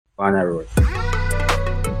on the road.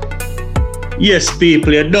 Yes,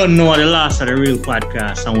 people, you don't know the last of the real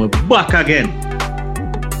podcast, and we're back again.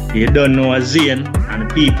 You don't know Zane and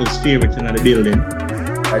the people's favorite in the building.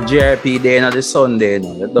 A JRP day and the Sunday,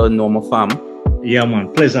 you don't know my fam. Yeah,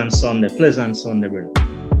 man, pleasant Sunday, brother.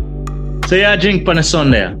 So you drink on a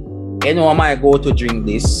Sunday? You know, I might go to drink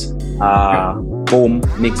this. Boom,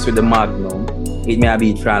 mixed with the Magnum. It me a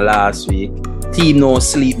beat from last week. Team no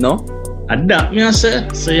sleep, no? And that me I say,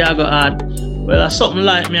 so you go hard. Well, something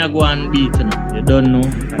like me I go and beat, you know. You don't know,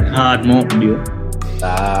 hard Mountain Dew.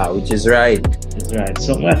 Which is right. It's right.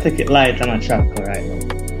 Something I take it light and a chapter right now.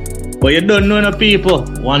 But you don't know the people.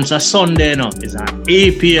 Once a Sunday now, it's an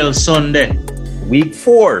APL Sunday. Week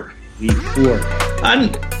 4.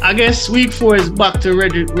 And I guess week 4 is back to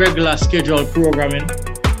regular scheduled programming.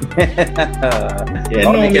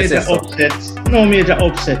 No major upsets.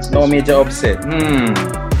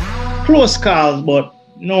 Close calls, but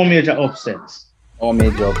no major upsets. But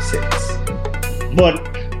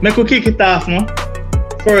me could kick it off now.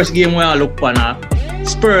 First game where I look on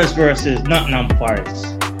Spurs versus Nottingham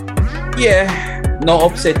Forest. Yeah, no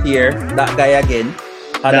upset here. That guy again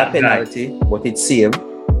had a penalty, but it's saved.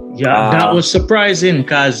 Yeah, that was surprising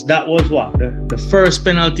because that was what? The first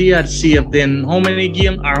penalty he had saved in how many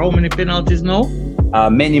games or how many penalties now?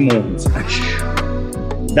 Many moves.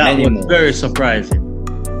 Very surprising.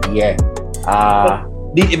 Yeah.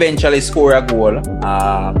 Did eventually score a goal.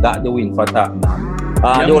 Got the win for Tottenham.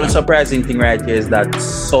 The only surprising thing right here is that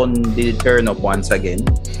Son did turn up once again.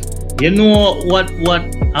 You know what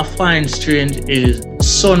I find strange is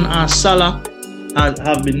Son and Salah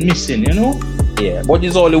have been missing, you know? Yeah, but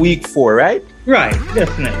it's only week 4, right? Right,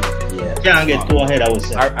 definitely. Yeah. Can't get too ahead, I would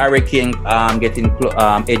say. I reckon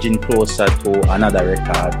edging closer to another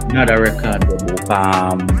record.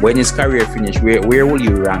 When his career finished, where will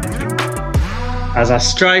you rank him? As a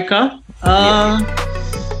striker?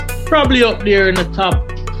 Probably up there in the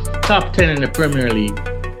top 10 in the Premier League.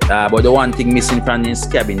 But the one thing missing from his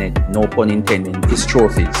cabinet, no pun intended, is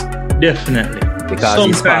trophies. Definitely. Because some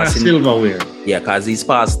he's kind passing of silverware. Yeah, because he's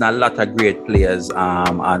passing a lot of great players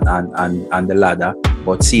on the ladder,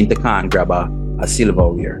 but seem to can't grab a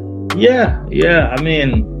silverware. Yeah. I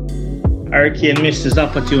mean, Hurricane missed his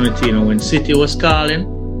opportunity, you know, when City was calling.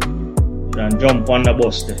 And jump on the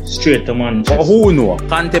bus there, straight to Manchester. But who knows?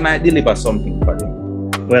 Kante might deliver something for them.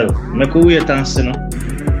 Well, make a wait and see, no?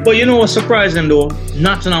 But you know what's surprising though?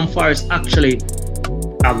 Nottingham Forest actually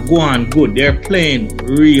are going good. They're playing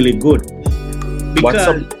really good. Because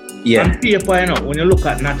on paper, you know, when you look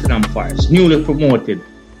at Nottingham Forest, newly promoted,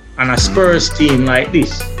 and a Spurs team like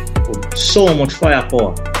this, with so much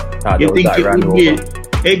firepower, you think it would be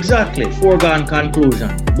exactly foregone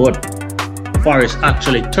conclusion. But Forest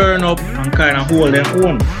actually turn up and kind of hold them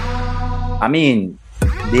own. I mean,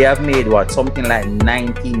 they have made something like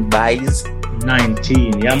 19 buys.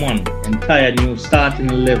 19, yeah man. Entire new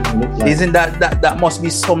starting 11 look like. Isn't that must be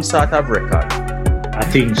some sort of record? I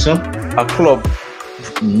think so. A club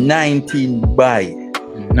 19 buy.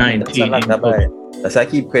 19. That's a lot of buy. That's why I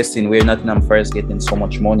keep questioning where Nottingham Forest getting so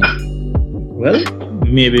much money. Well,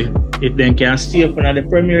 maybe if they can stay up in the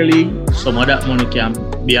Premier League, some of that money can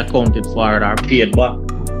be accounted for or paid back.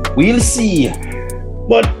 We'll see.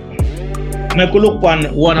 But I could look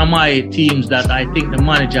on one of my teams that I think the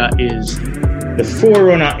manager is the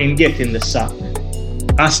forerunner in getting the sack.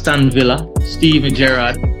 Aston Villa, Steven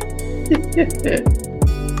Gerrard.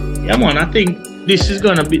 Yeah man, I think this is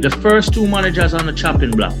going to be the first 2 managers on the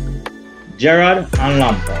chopping block. Gerrard and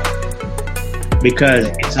Lampard. Because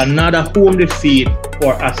it's another home defeat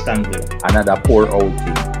for Aston Villa. Another poor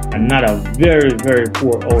outing. Another very, very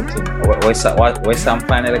poor outing. West Ham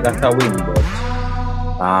finally got a win, but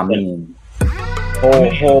I mean,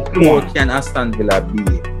 how poor can Aston Villa be?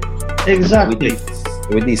 Exactly.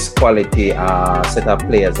 With this quality set of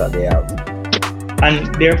players that they have.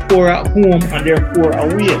 And they're 4 at home and they're 4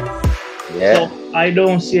 away. Yeah. So I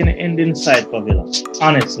don't see any end in sight for Villa,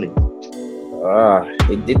 honestly.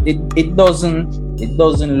 It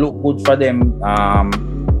doesn't look good for them,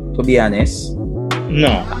 to be honest.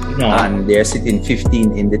 No. And they're sitting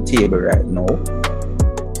 15 in the table right now.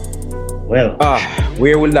 Well,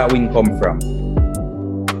 where will that win come from?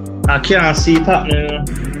 I can't see it happening.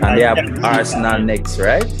 And they have Arsenal next,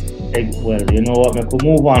 right? Well, you know what? We could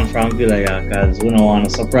move on from Villa because we don't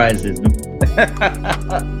want surprises. No?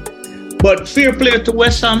 But fair play to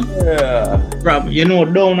West Ham. Yeah. You know,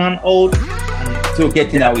 down and out. To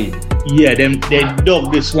getting a win. Yeah, they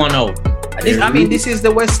dug this one out. This is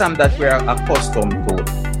the West Ham that we're accustomed to.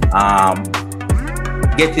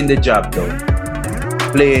 Getting the job done.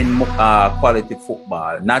 Playing quality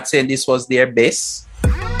football. Not saying this was their best.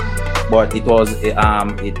 but it was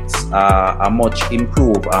it's a much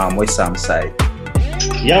improved West Ham side.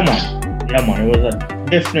 Yeah, man. It was a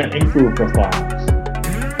definite improved performance.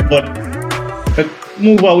 But to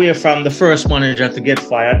move away from the first manager to get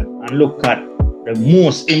fired and look at the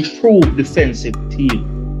most improved defensive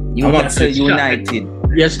team. Newcastle United.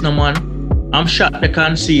 Yes, no man. I'm shocked they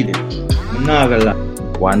conceded. I'm not gonna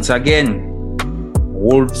lie. Once again,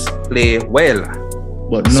 Wolves play well,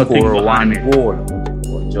 but score one goal,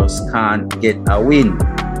 but just can't get a win.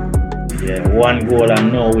 Yeah, one goal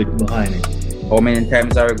and no win behind it. How many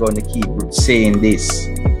times are we going to keep saying this?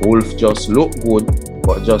 Wolves just look good,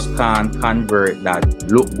 but just can't convert that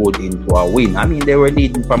look good into a win. I mean, they were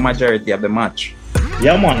leading for majority of the match.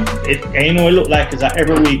 Yeah, man. It look like it's an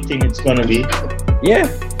every week thing it's going to be. Yeah.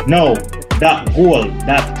 No, that goal,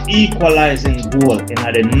 that equalizing goal in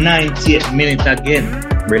the 90th minute again.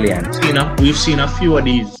 Brilliant. We've seen a few of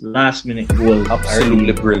these last minute goals.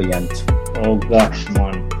 Absolutely brilliant. Oh gosh,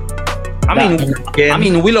 man. I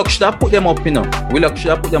mean, Willock should have put them up, Willock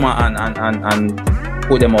should have put them on and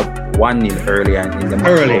put them up 1-0 earlier in the match.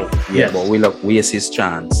 Early, yeah, yes. But Willock wastes his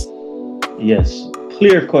chance. Yes,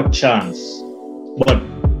 clear-cut chance. But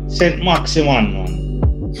St. Maximan,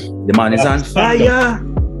 man. The man is on fire.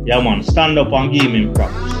 Yeah, man. Stand up and give him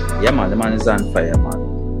props. Yeah, man. The man is on fire,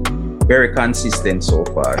 man. Very consistent so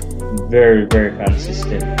far. Very, very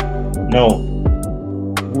consistent. No.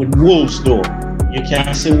 With Wolves, though, you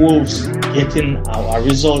can't see Wolves getting a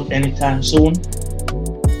result anytime soon.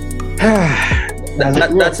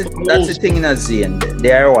 That's the thing in Azean.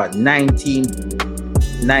 They are what? 19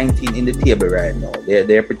 in the table right now.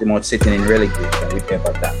 They're pretty much sitting in relegation with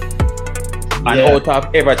Everton. And out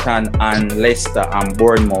of Everton and Leicester and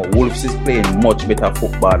Bournemouth, Wolves is playing much better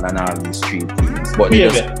football than all these three teams. But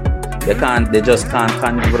they just can't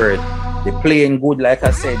convert. They're playing good, like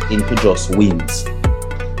I said, into just wins.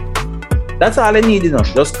 That's all they need,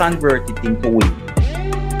 just convert it into win.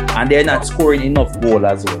 And they're not scoring enough goal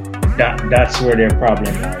as well. That's where their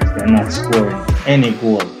problem lies. They're not scoring any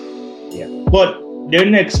goal. Yeah. But their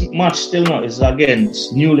next match still not is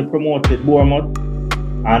against newly promoted Bournemouth.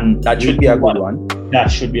 And that should be a good one.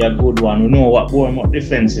 That should be a good one. We know what Bournemouth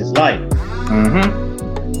defense is like.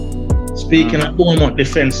 Mm-hmm. Speaking of Bournemouth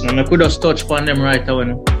defense, now I could just touch upon them right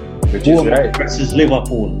away. Which is right. Versus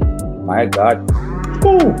Liverpool. My God.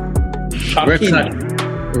 Ooh. Shocking.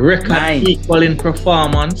 Record equal in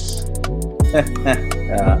performance.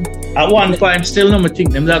 At one point, still no, I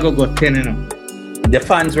think them that go 10. The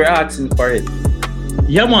fans were asking for it.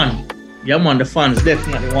 Yeah, man. The fans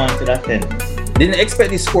definitely wanted a 10. Didn't expect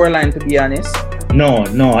the scoreline, to be honest. No,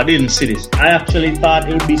 I didn't see this. I actually thought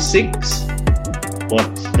it would be 6, but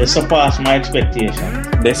they surpassed my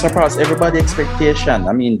expectation. They surpassed everybody's expectation.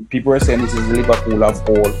 I mean, people were saying this is Liverpool of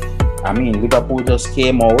old. I mean, Liverpool just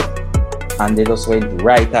came out and they just went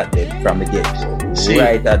right at them from the get-go.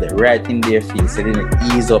 Right at them, right in their face. They didn't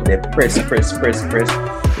ease up. They press.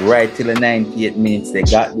 Right till the 98 minutes, they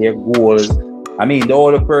got their goals. I mean, the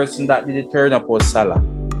only person that didn't turn up was Salah.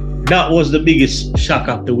 That was the biggest shock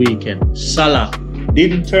of the weekend. Salah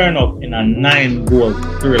didn't turn up in a 9-goal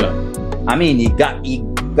thriller. I mean, he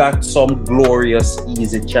got some glorious,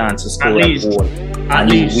 easy chance to score a goal. At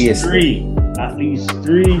least 3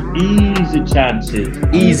 easy chances.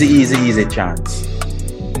 Easy chance.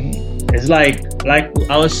 It's like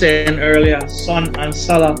I was saying earlier, Son and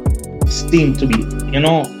Salah seem to be,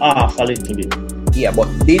 off a little bit. Yeah, but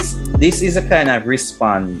this is a kind of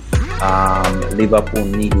response Liverpool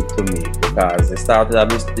needed to make, because they started of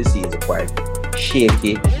this season quite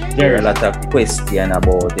shaky. There are a lot of questions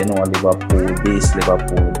about Liverpool this,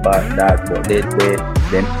 Liverpool that, but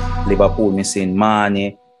then Liverpool missing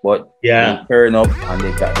money, but they turn up and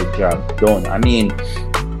they got the job done. I mean,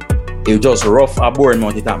 it was just rough at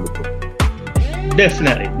Bournemouth it happened to.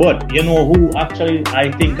 Definitely, but you know who actually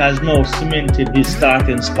I think has now cemented his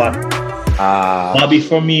starting spot? Bobby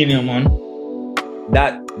Firmino, man.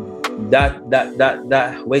 That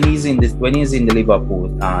when he's in the Liverpool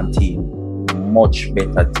team, much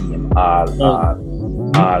better team.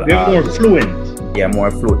 They're more fluent. Yeah,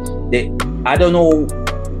 more fluent. I don't know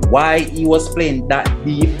why he was playing that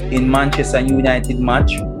deep in Manchester United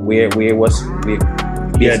match where he was trying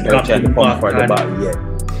to come for the ball. Yeah.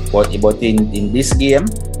 But in this game,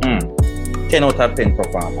 10 out of 10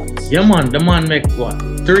 performance. Yeah, man. The man make what?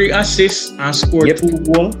 3 assists and scored 2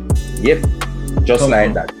 goals. Yep. Just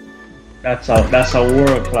like that. That's a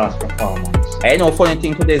world-class performance. I know funny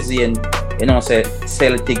thing today, Zane, say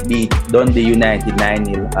Celtic beat Dundee United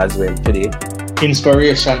 9-0 as well today.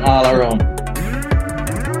 Inspiration all around.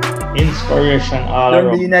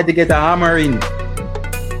 Dundee United get a hammering.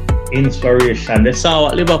 Inspiration. They saw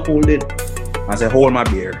what Liverpool did. I say, hold my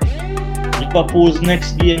beer. Liverpool's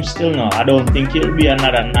next game still now. I don't think it'll be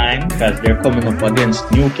another 9 because they're coming up against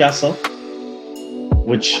Newcastle.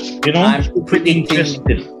 Which, you know, I'm predicting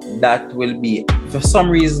that will be, for some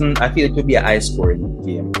reason, I feel it will be a high scoring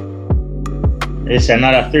game. It's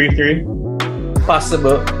another 3-3.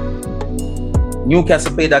 Possible.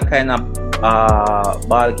 Newcastle play that kind of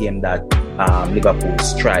ball game that Liverpool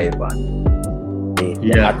strive on. The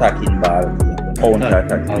attacking ball game, the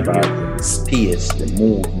counter-attacking ball game, the space, the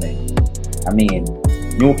movement. I mean,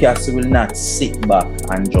 Newcastle will not sit back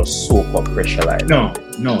and just soak up pressure like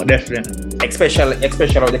that. No, definitely. Especially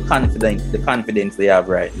the confidence they have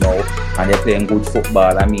right now, and they're playing good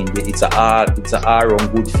football. I mean, it's a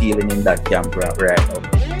all-round good feeling in that camp right now.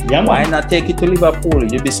 Yeah, why not take it to Liverpool?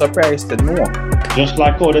 You'd be surprised to know. Just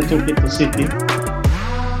like how they took it to City.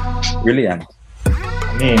 Brilliant.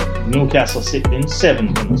 I mean, Newcastle sitting in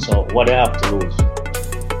 7th, so what they have to lose?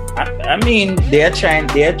 I mean, they're trying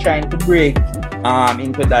to break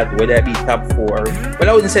into that, whether it be top 4. Well,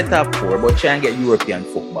 I wouldn't say top 4, but try and get European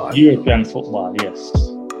football. European football, yes.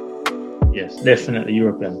 Yes, definitely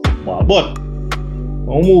European football. But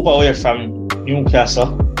we'll move away from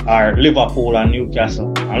Newcastle, or Liverpool and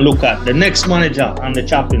Newcastle, and look at the next manager on the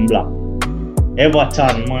chopping block.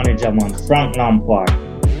 Everton manager, man, Frank Lampard.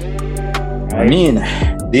 Right? I mean,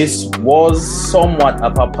 this was somewhat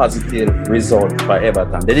of a positive result for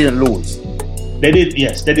Everton. They didn't lose. They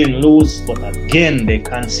didn't lose, but again, they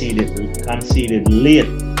conceded late.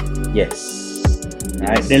 Yes.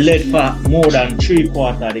 Right? They led for more than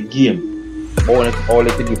 3/4 of the game. Only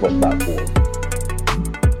to give up that goal.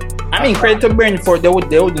 I mean, credit to Brentford, they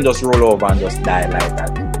wouldn't just roll over and just die like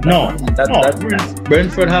that. No.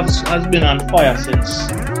 Brentford has been on fire since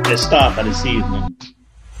the start of the season.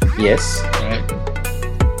 Yes. Right.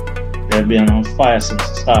 They've been on fire since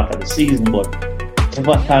the start of the season, but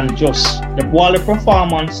Everton while the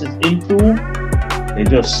performance is improved, they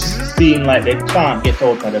just seem like they can't get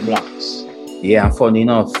out of the blocks. Yeah, and funny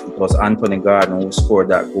enough, it was Anthony Gordon who scored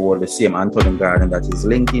that goal, the same Anthony Gordon that is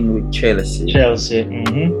linking with Chelsea.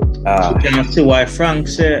 Mm-hmm. So you can see why Frank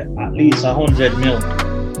said at least 100 mil.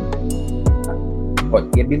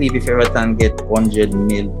 But you believe if Everton get 100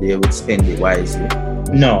 mil, they would spend it wisely?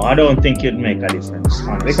 No, I don't think it'd make a difference.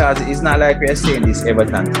 Honestly. Because it's not like we're saying this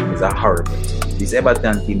Everton team is a horrible team. This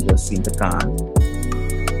Everton team just seems to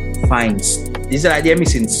can't find. It's like they're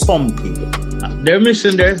missing something. They're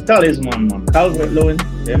missing their talisman, man. Calvert-Lewin,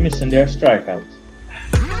 they're missing their strikeouts.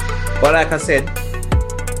 But like I said,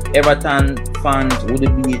 Everton fans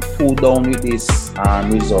wouldn't be too down with this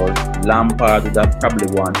result. Lampard would have probably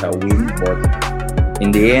want a win, but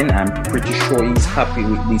in the end, I'm pretty sure he's happy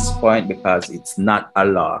with this point because it's not a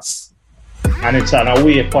loss. And it's an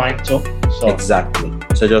away point too. So. Exactly.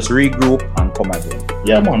 So just regroup and come again.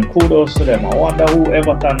 Yeah, man. Kudos to them. I wonder who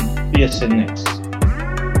Everton facing next.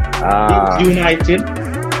 United.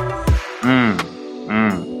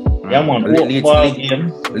 Yeah, man.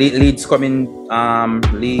 Leeds coming.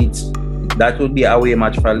 Leeds. That would be a away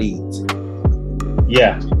match for Leeds.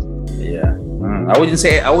 Yeah. I wouldn't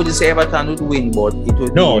say Everton would win, but it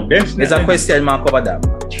would. No, definitely. There's a question mark over that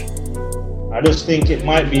match. I just think it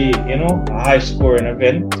might be, a high-scoring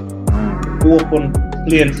event. Open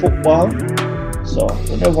playing football, so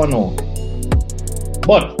you never know.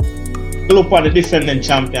 But look at the defending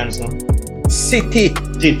champions now. City.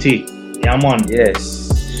 Yeah, man. Yes.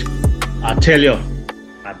 I tell you,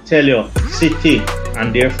 City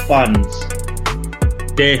and their fans,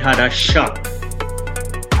 they had a shock.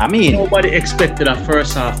 I mean, nobody expected a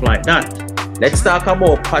first half like that. Let's talk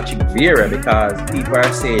about Patrick Vieira because people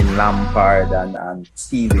are saying Lampard and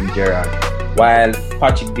Steven Gerrard, while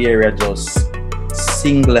Patrick Vieira just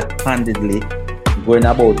single-handedly going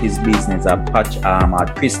about his business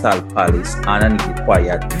at Crystal Palace underneath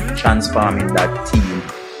quiet, transforming that team.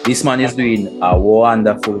 This man is doing a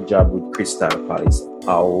wonderful job with Crystal Palace.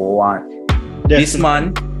 This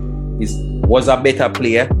man was a better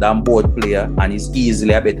player than both player and is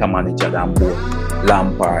easily a better manager than both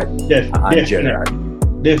Lampard and Gerrard.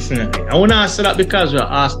 Definitely. I wouldn't answer that because we're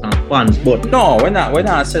Arsenal fans, but no, we're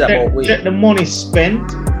not saying about check the money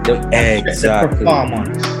spent. Exactly. The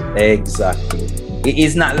performance. Exactly. It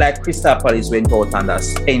is not like Crystal Palace went out on a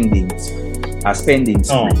spending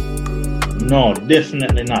spree. No,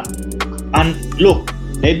 definitely not. And look,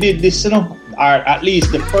 they did this, or at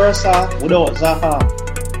least the first half without Zaha.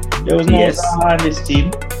 There was no Zaha in this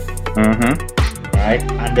team. Right?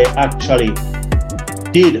 And they actually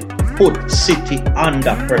did put City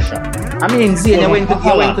under pressure. I mean, Zane, you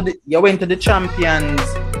went to the champions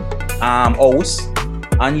house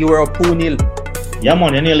and you were up 2-0. Yeah,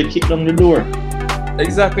 man, you nearly kicked down the door.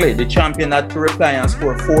 Exactly. The champion had to reply and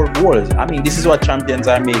score 4 goals. I mean, this is what champions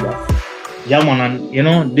are made of. Yeah, man, and you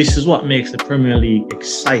know, this is what makes the Premier League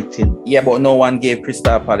exciting. Yeah, but no one gave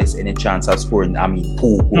Crystal Palace any chance of scoring, 2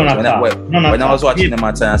 goals. When I was watching the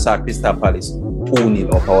match and I saw Crystal Palace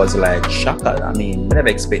 2-0 up, I was like, shocked. I mean, I never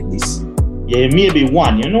expect this. Yeah, maybe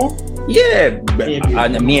 1, you know? Yeah,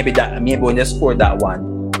 and maybe when they scored that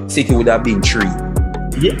 1, City would have been 3.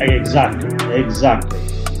 Yeah, exactly.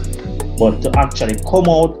 But to actually come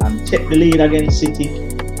out and take the lead against City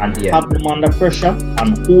and have them under pressure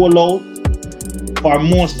and hold out for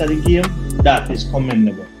most of the game, that is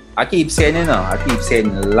commendable. I keep saying,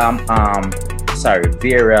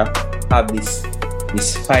 Vieira have this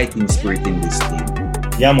fighting spirit in this team.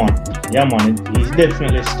 Yeah, man. He's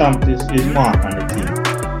definitely stamped his mark on the team.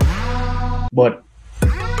 But,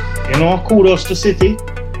 you know, kudos to City.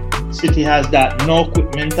 City has that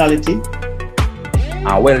no-quit mentality.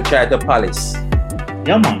 And well tried to Palace.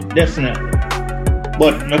 Yeah, man, definitely.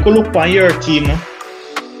 But make a look on your team,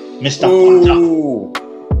 Mr. Ooh,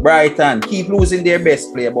 Brighton keep losing their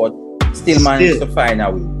best player, but still manage to find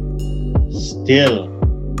a way. Still.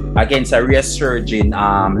 Against a resurging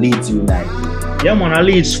Leeds United. Yeah, man,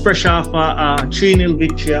 Leeds fresh off a 3-0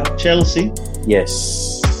 victory at Chelsea.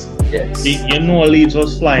 Yes. You know Leeds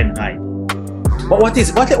was flying high. But what is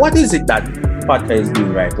it that Potter is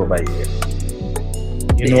doing right over here?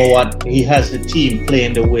 You know what? He has the team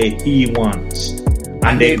playing the way he wants.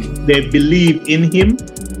 And they believe in him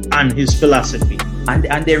and his philosophy.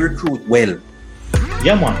 And they recruit well.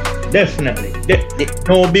 Yeah, man, definitely.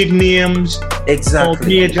 No big names. Exactly.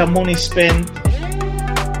 No major money spent.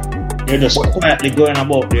 They're just quietly going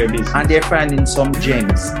about their business. And they're finding some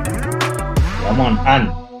gems. Yeah, man.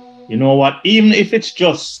 And you know what? Even if it's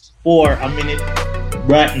just for a minute,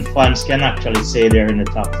 Brighton fans can actually say they're in the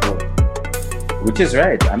top 4. Which is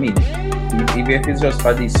right. I mean, even if it's just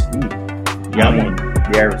for this week. Yeah, man.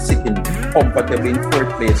 They're sitting comfortably in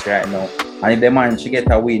 4th place right now. And if they manage to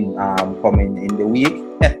get a win coming in the week.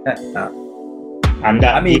 And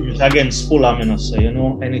that is against Fulham, so you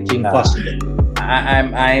know, anything possible.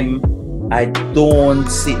 I don't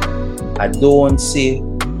see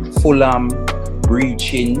Fulham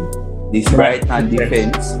breaching this Brighton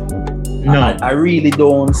defense. No, I really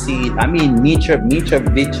don't see it. I mean,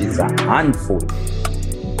 Mitrovic is a handful.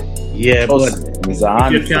 Yeah, but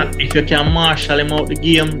if you can marshal him out the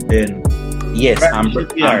game, then yes,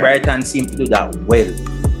 Brighton seem to do that well.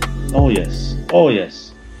 Oh yes.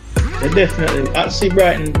 They definitely. I see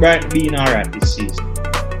Brighton being alright this season.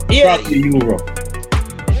 Yeah, the Euro.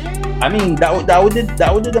 I mean, that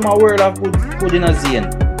would do them a world of good in a zone.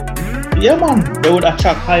 Yeah, man. They would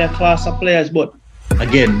attract higher class of players, but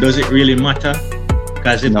again, does it really matter?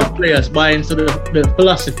 Because if the players buy into the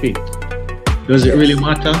philosophy, does it really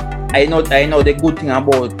matter? I know the good thing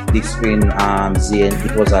about this win, Zane,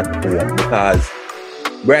 it was at home because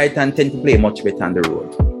Brighton tend to play much better on the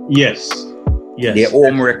road. Yes. Their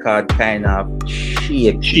home record kind of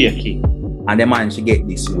shaky. And they managed to get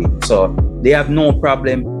this win. So they have no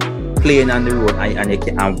problem playing on the road,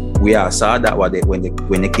 and we saw that when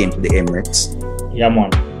they came to the Emirates. Yeah, man.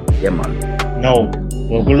 No,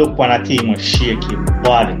 we'll look on a team with shaky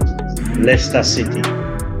body. Leicester City.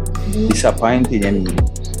 Disappointing, I mean.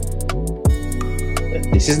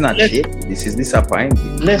 This is not shit. This is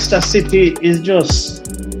disappointing. Leicester City is just,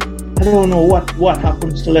 I don't know what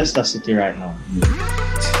happens to Leicester City right now.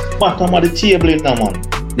 Bottom of the table, man.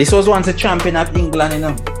 This was once a champion of England, you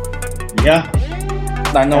know. Yeah.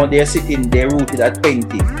 And now they're rooted at 20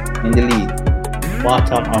 in the league.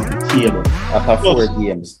 Bottom of the table. After 4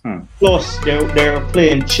 games. Plus, they're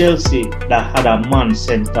playing Chelsea that had a man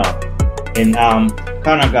sent off in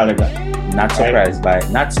Conor Gallagher. Not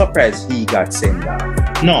surprised he got sent off.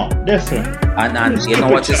 No, definitely. And you know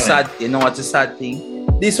what's a sad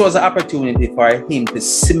thing? This was an opportunity for him to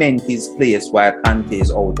cement his place while Kante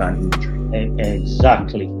is out on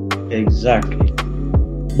injury. Exactly.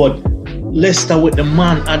 But Leicester with the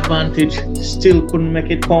man advantage still couldn't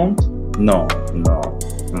make it count. No.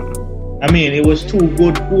 I mean, it was 2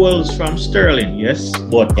 good goals from Sterling, yes,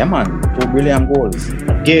 but 2 brilliant goals.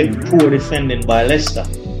 Again, poor defending by Leicester.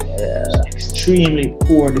 Extremely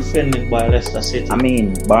poor defending by Leicester City. I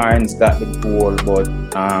mean, Barnes got the goal, but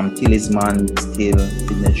Talisman still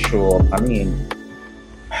didn't show up. I mean,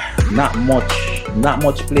 not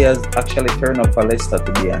much players actually turn up for Leicester,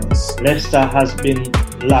 to be honest. Leicester has been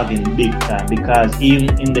lagging big time because even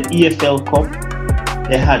in the EFL Cup,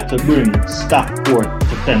 they had to bring Stockport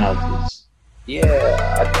to penalties.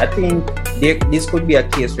 Yeah, I think this could be a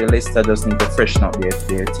case where Leicester just need to freshen up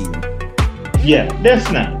their team. Yeah,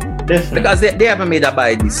 definitely. Definitely. Because they haven't made a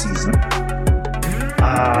bye this season.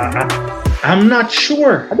 I'm not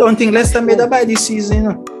sure. I don't think Leicester made a bye this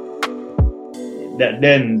season.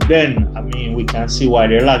 Then I mean, we can see why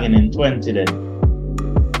they're lagging in 20 then.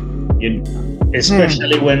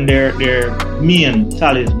 Especially when their main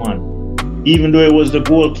talisman, even though it was the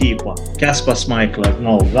goalkeeper, Kasper Schmeichel, is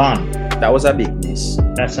now gone. That was a big miss.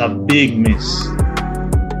 That's a big miss.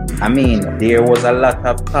 I mean, there was a lot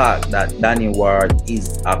of talk that Danny Ward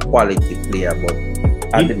is a quality player, but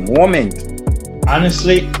at the moment,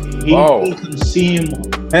 honestly, he doesn't seem.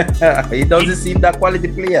 He doesn't seem that quality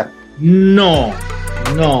player. No,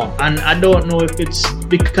 and I don't know if it's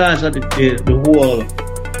because of the whole.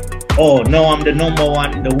 Oh, no, I'm the number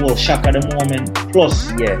one, the whole shock at the moment. Plus,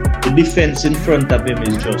 the defense in front of him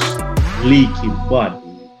is just leaky bad.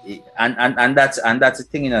 And that's the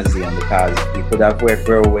thing in Azeem, because he could have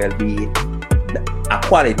very well be a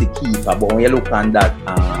quality keeper, but when you look on that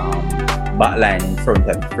back line in front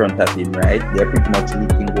of him, right, they're pretty much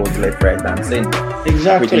leaking goals left, right, and center.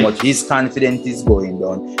 Exactly. Pretty much his confidence is going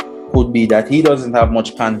down. Could be that he doesn't have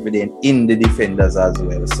much confidence in the defenders as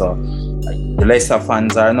well. So the Leicester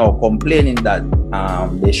fans are now complaining that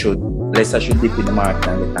Leicester should dip in the market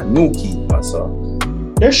and get a new keeper. So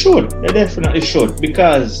they definitely should,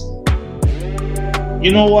 because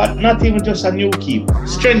you know what? Not even just a new keeper.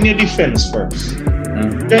 Strengthen your defense first.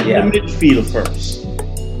 Strengthen the midfield first.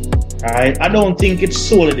 Alright? I don't think it's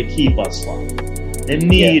solely the keeper's fault. They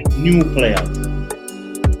need new players.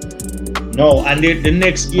 No, and the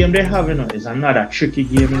next game they have is another tricky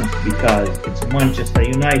game because it's Manchester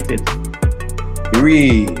United.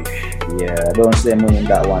 Really? Yeah, I don't see them winning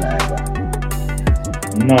that one either.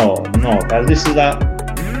 No, because this is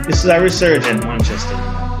a resurgent Manchester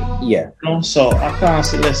United. Yeah. No, so I can't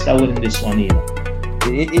see Leicester winning this one either.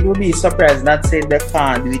 It would be a surprise, not saying they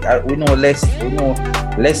can't do it. We know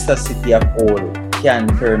Leicester City of all can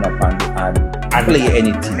turn up and play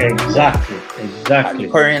anything. Exactly.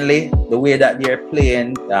 And currently, the way that they're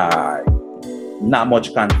playing, not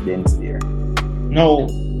much confidence there. No,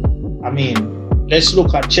 I mean, let's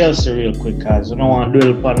look at Chelsea real quick, because I don't want to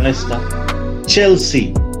dwell upon Leicester.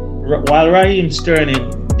 Chelsea, while Raheem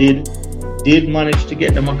Sterling did manage to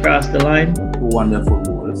get them across the line. 2 wonderful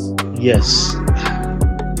goals. Yes.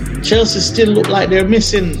 Chelsea still look like they're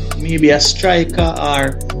missing maybe a striker,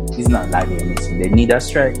 or it's not like they're missing. They need a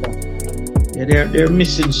striker. Yeah, they're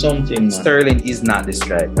missing something. Man. Sterling is not the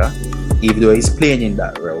striker, even though he's playing in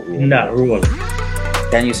that role. In that role.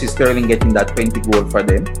 Can you see Sterling getting that 20 goal for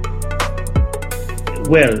them?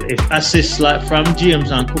 Well, if assists like from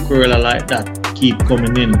James and Cucurella like that keep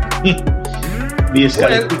coming in,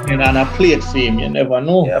 basically putting on a plate for him, you never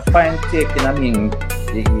know. Yeah, fine taking. I mean,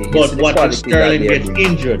 but what if Sterling gets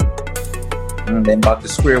injured? And then back to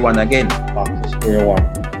square one again. Back to square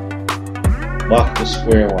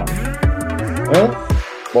one. Well,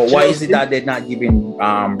 but why is it that they're not giving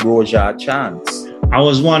Roja a chance? I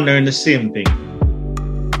was wondering the same thing.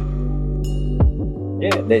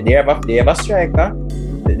 Yeah, they have a striker.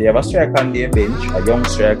 They have a striker on their bench, a young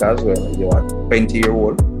striker as well. They are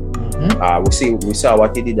 20-year-old. We saw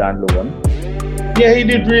what he did on loan. Yeah,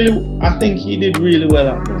 I think he did really well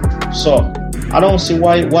at loan. So I don't see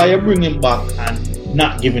why you bring him back and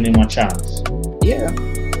not giving him a chance. Yeah.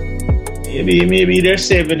 Maybe they're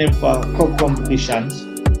saving him for cup competitions.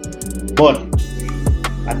 But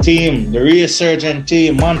a team, the resurgent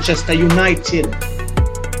team, Manchester United.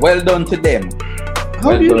 Well done to them.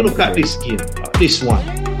 How do you look at this game? This one?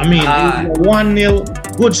 I mean, 1-0,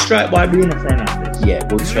 good strike by Bruno Fernandes. Yeah,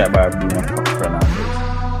 good strike by Bruno Fernandes.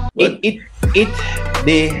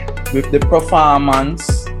 With the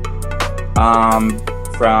performance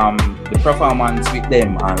from the performance with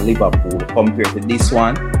them and Liverpool compared to this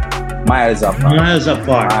one, miles apart. Miles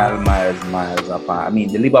apart. I mean,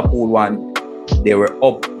 the Liverpool one, they were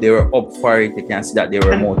up for it. You can see that they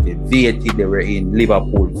were motivated. They were in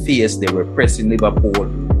Liverpool face. They were pressing Liverpool.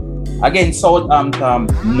 Against Southampton,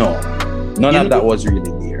 no. None of that was really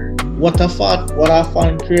there. What I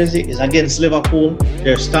find crazy is against Liverpool,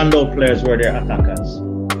 their standout players were their attackers.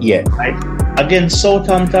 Yeah. Right? Against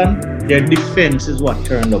Southampton, their defense is what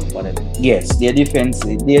turned up for them. Yes, their defense,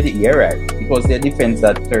 you're right. Because their defense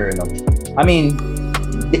that turned up. I mean,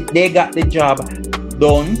 they got the job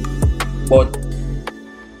done, but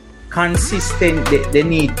consistent, they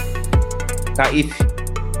need,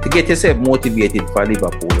 to get yourself motivated for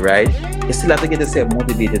Liverpool, right? You still have to get yourself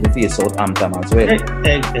motivated to face Southampton as well.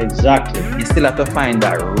 Exactly. You still have to find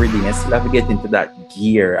that rhythm. You still have to get into that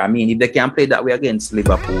gear. I mean, if they can play that way against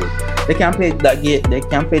Liverpool, they can play that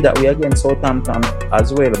way against Southampton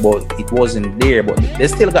as well. But it wasn't there. But they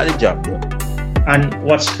still got the job done. And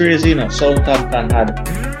what's crazy, you know, Southampton had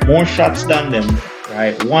more shots than them,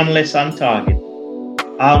 right? One less on target,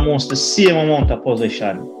 almost the same amount of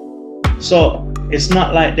possession. So it's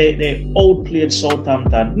not like they outplayed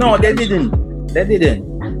Southampton. No, they didn't.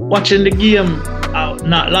 Watching the game,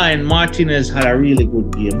 not lying, Martinez had a really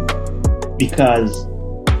good game because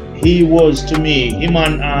he was, to me, him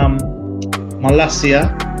and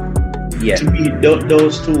Malacia. Yeah. To me,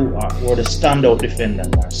 those two were the standout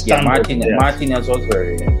defenders. Martinez was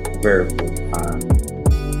very, very good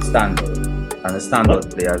standout, and a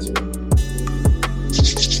standout player as well.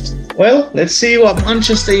 Well, let's see what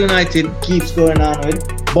Manchester United keeps going on with.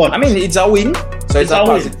 But I mean, it's a win, so it's a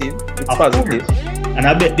positive. Win. It's positive. And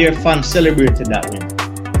I bet their fans celebrated that win.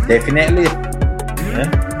 Definitely. Yeah.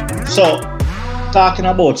 So, talking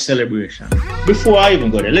about celebration, before I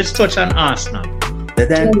even go there, let's touch on Arsenal.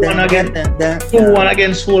 2-1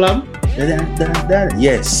 against Fulham.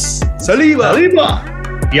 Yes. Saliba.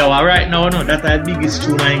 Yo, right now, no, that's the biggest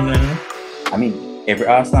tune in England. No? I mean, every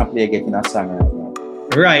Arsenal player getting a song right now.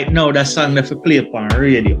 Right now, that song they play on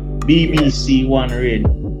radio. BBC One radio.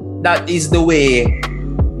 That is the way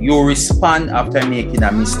you respond after making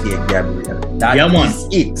a mistake, Gabriel. That is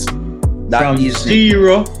it. That From is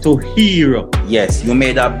zero to hero. Yes, you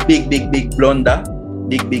made a big blunder.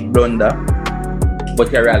 Big blunder. But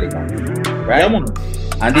you're rally back, right? And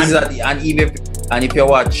this and if you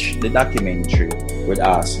watch the documentary with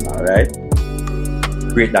Arsenal, right?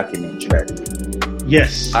 Great documentary, by the way.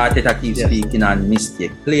 Yes. Arteta keeps speaking on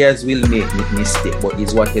mistake. Players will make mistake, but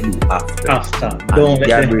it's what they do after. Don't let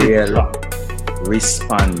Gabriel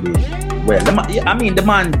responded well. The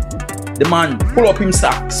man pull up him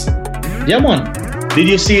socks. Yeah, man. Did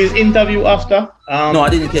you see his interview after? No, I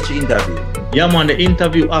didn't catch the interview. Yeah, man, the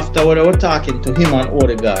interview after when I was talking to him and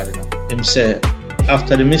Odegaard, you know, him said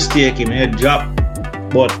after the mistake, he had dropped,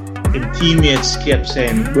 but his teammates kept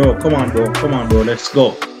saying, bro, come on, bro, let's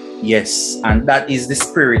go. Yes, and that is the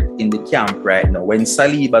spirit in the camp right now. When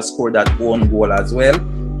Saliba scored that own goal as well,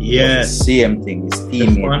 yes, same thing. His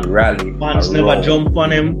teammates rally. Fans never jump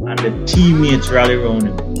on him, and the teammates rally around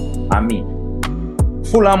him. I mean,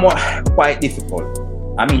 Fulham were quite difficult.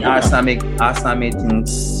 I mean, Arsenal make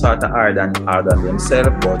things sort of hard than themselves,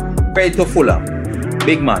 but credit to Fulham.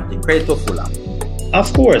 Big man thing, credit to Fulham.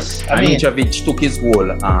 Of course. And Mitrovic took his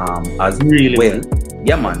goal as really well.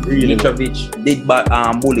 Yeah, man. Really Mitrovic did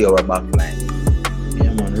bully our back line.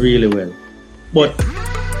 Yeah, man, really well. But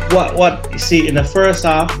what you see in the first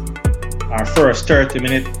half, our first 30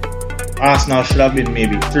 minutes, Arsenal should have been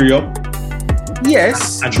maybe 3 up.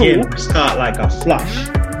 Yes, and again, start like a flash.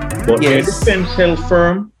 But the defense held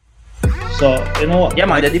firm. So, you know what? Yeah,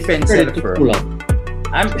 man, the defense held firm.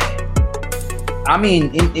 I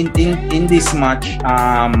mean, in this match,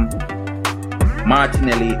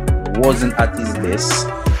 Martinelli wasn't at his best.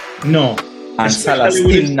 No. And Salah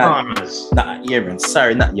still not.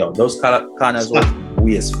 Those corners were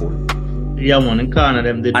wasteful. Yeah, man, in corner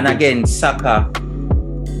them did. And again, Saka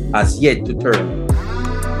has yet to turn.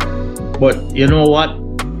 But you know what?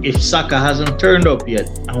 If Saka hasn't turned up yet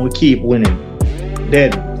and we keep winning,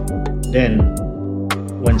 then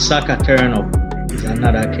when Saka turn up, is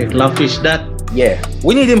another kettle of fish that. Yeah,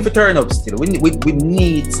 we need him to turn up still. We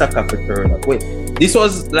need Saka to turn up. Wait, this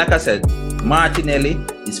was, like I said, Martinelli,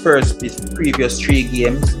 his previous 3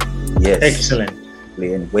 games. Yes. Excellent.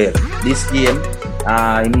 Playing well. This game,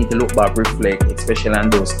 you need to look back, reflect, especially on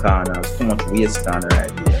those corners. Too much waste corner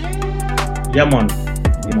right there. Yeah, man.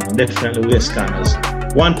 Definitely waste corners.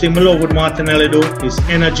 One thing I love with Martinelli though, his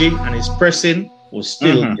energy and his pressing was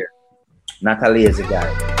still there. Not a lazy guy.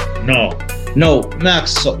 No,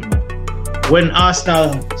 Max something. When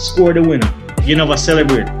Arsenal scored the winner, you never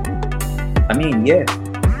celebrate. I mean, yeah.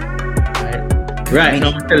 Right.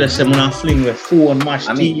 Now I tell us I'm gonna fling with phone, match,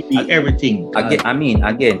 TV, everything.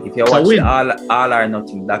 Again, if you watch the All or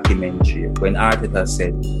Nothing documentary, when Arteta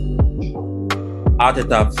said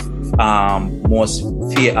most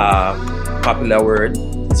popular word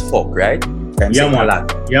is fuck, right? Yeah, man.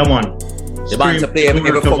 Yeah, man. The man to play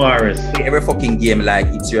every fucking game like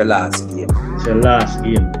it's your last game. It's your last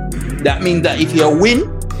game. That means that if you win,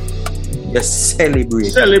 you celebrate.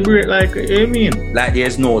 Celebrate like, I mean, like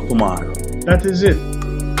there's no tomorrow. That is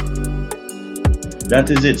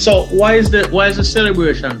it. So why is the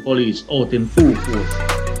celebration police out in full force?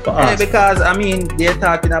 Because I mean they're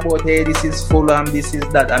talking about, hey, this is Fulham, this is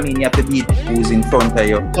that. I mean you have to beat who's in front of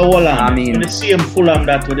you. So hold on. I mean the same Fulham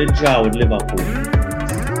that would draw with Liverpool.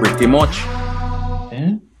 Pretty much.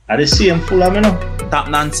 Yeah. Are the same Fulham, you know?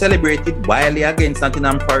 Tottenham celebrated wildly against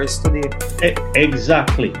Nottingham Forest today.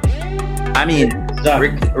 Exactly. I mean,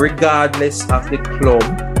 regardless of the club,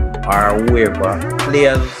 or whoever,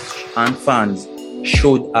 players and fans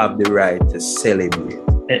should have the right to celebrate.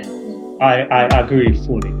 I agree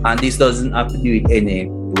fully. And this doesn't have to do with any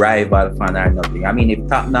rival fan or nothing. I mean, if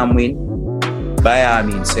Tottenham win, by all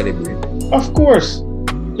means, celebrate. Of course.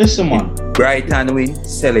 Listen, man. If Brighton win,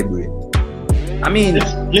 celebrate. I mean,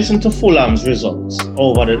 listen to Fulham's results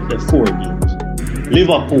over the 4 games.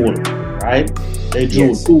 Liverpool, right? They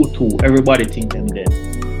drew 2-2. Everybody think them dead.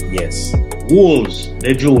 Yes. Wolves,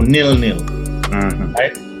 they drew 0-0.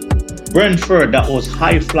 Right? Brentford, that was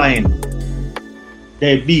high flying.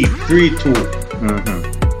 They beat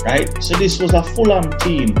 3-2. Right? So this was a Fulham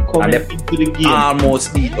team coming into the game.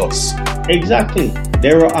 Almost beat us. Exactly.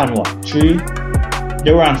 They were on what? 3?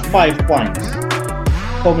 They were on 5 points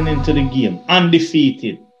coming into the game.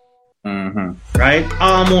 Undefeated. Right?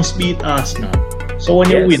 Almost beat Arsenal. So when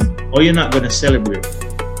you win, or you're not going to celebrate.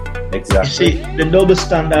 Exactly. You see, the double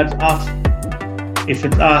standards of if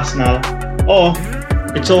it's Arsenal or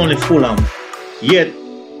it's only Fulham. Yet,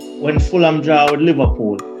 when Fulham draw with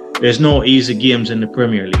Liverpool, there's no easy games in the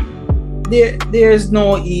Premier League. There's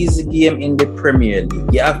no easy game in the Premier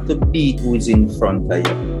League. You have to beat who's in front of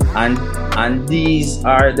you. And these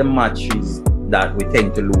are the matches that we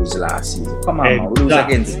tend to lose last season. Come on, man.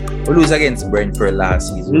 We lose against Brentford last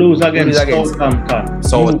season. We lose against Southampton.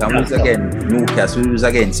 We lose against Newcastle. We lose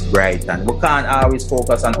against Brighton. We can't always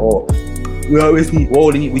focus on we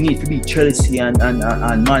need to beat Chelsea and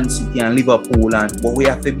Man City and Liverpool, but we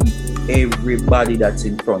have to beat everybody that's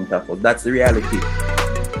in front of us. That's the reality.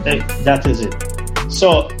 That is it.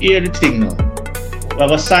 So here's the thing now. We're going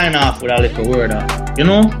to sign off with a little word. You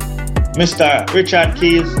know, Mr. Richard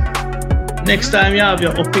Keys, next time you have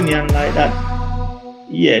your opinion like that,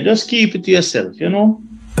 just keep it to yourself, you know?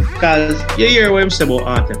 Because you hear what I'm saying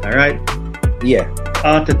about Arteta, right? Yeah.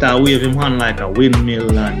 Arteta wave him hand like a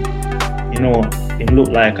windmill and, you know, him look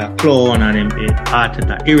like a clown and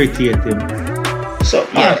Arteta irritate him. So,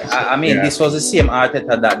 this was the same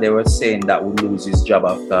Arteta that they were saying that would lose his job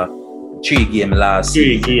after 3 games last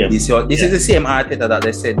season. This is the same Arteta that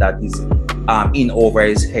they said that is in over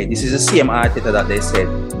his head. This is the same Arteta that they said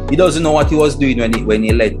he doesn't know what he was doing when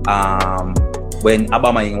he let when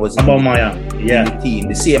Aubameyang was in the team.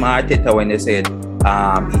 The same Arteta when they said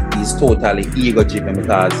he's totally ego-driven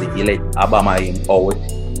because he let Aubameyang out.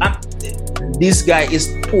 This guy is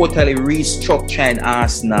totally restructuring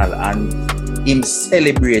Arsenal and him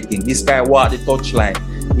celebrating. This guy walked the touchline.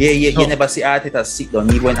 You never see Arteta sit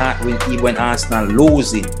down. Even when Arsenal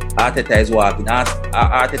losing, Arteta is walking.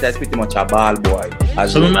 Arteta is pretty much a ball boy.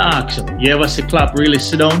 So let me ask you ever see Klopp really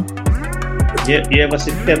sit down? You ever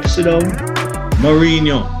see Pep sit down?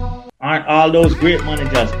 Mourinho? Aren't all those great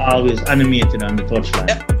managers always animated on the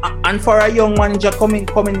touchline? And for a young manager coming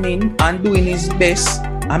in and doing his best,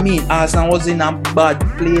 I mean, Arsenal was in a bad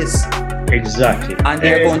place. Exactly. And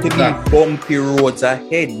they're going to be bumpy roads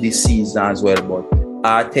ahead this season as well. But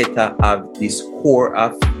Arteta have this core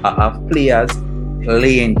of players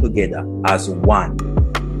playing together as one.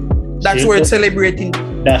 That's worth celebrating.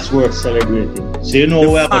 That's worth celebrating. So you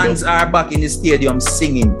know the fans are back in the stadium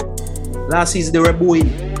singing. Last season they were booing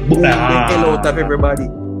the hell out of everybody.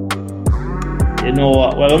 You know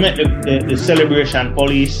what? Well, we make the celebration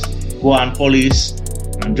police go on police,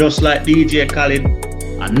 and just like DJ Khaled,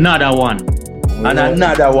 another one. And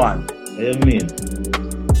another one. You mean?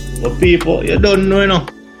 But people, you don't know,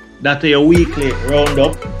 that your weekly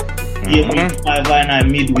roundup. Game week 5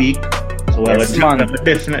 and midweek. So we will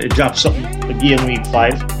definitely drop something for game week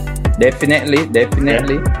 5. Definitely.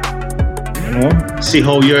 You know, see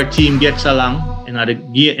how your team gets along in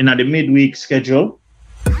the midweek schedule.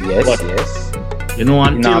 Yes. You know,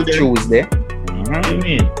 until then, Tuesday. You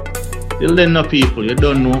mean? Till then, no people, you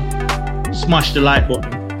don't know. Smash the like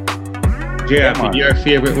button. JRP, your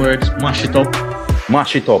favorite words, mash it up.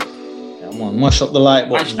 Mash it up. Yeah, man, mash up the like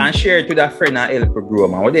button. And share it with a friend and help a bro,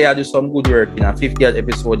 man. They do some good work in a 50th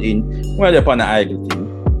episode in. We're up on the idle thing.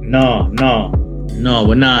 No,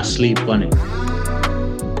 we're not asleep on it.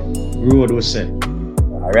 Road was set.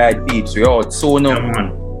 Alright, peeps, we're out soon. Yeah,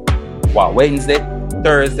 man. What, Wednesday?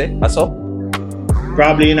 Thursday? What's up?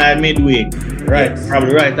 Probably in our midweek. Right, yes.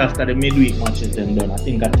 Probably right after the midweek matches them done. I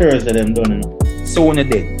think on Thursday them done, Soon a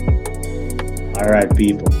day. Alright,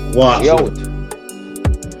 people. Watch out.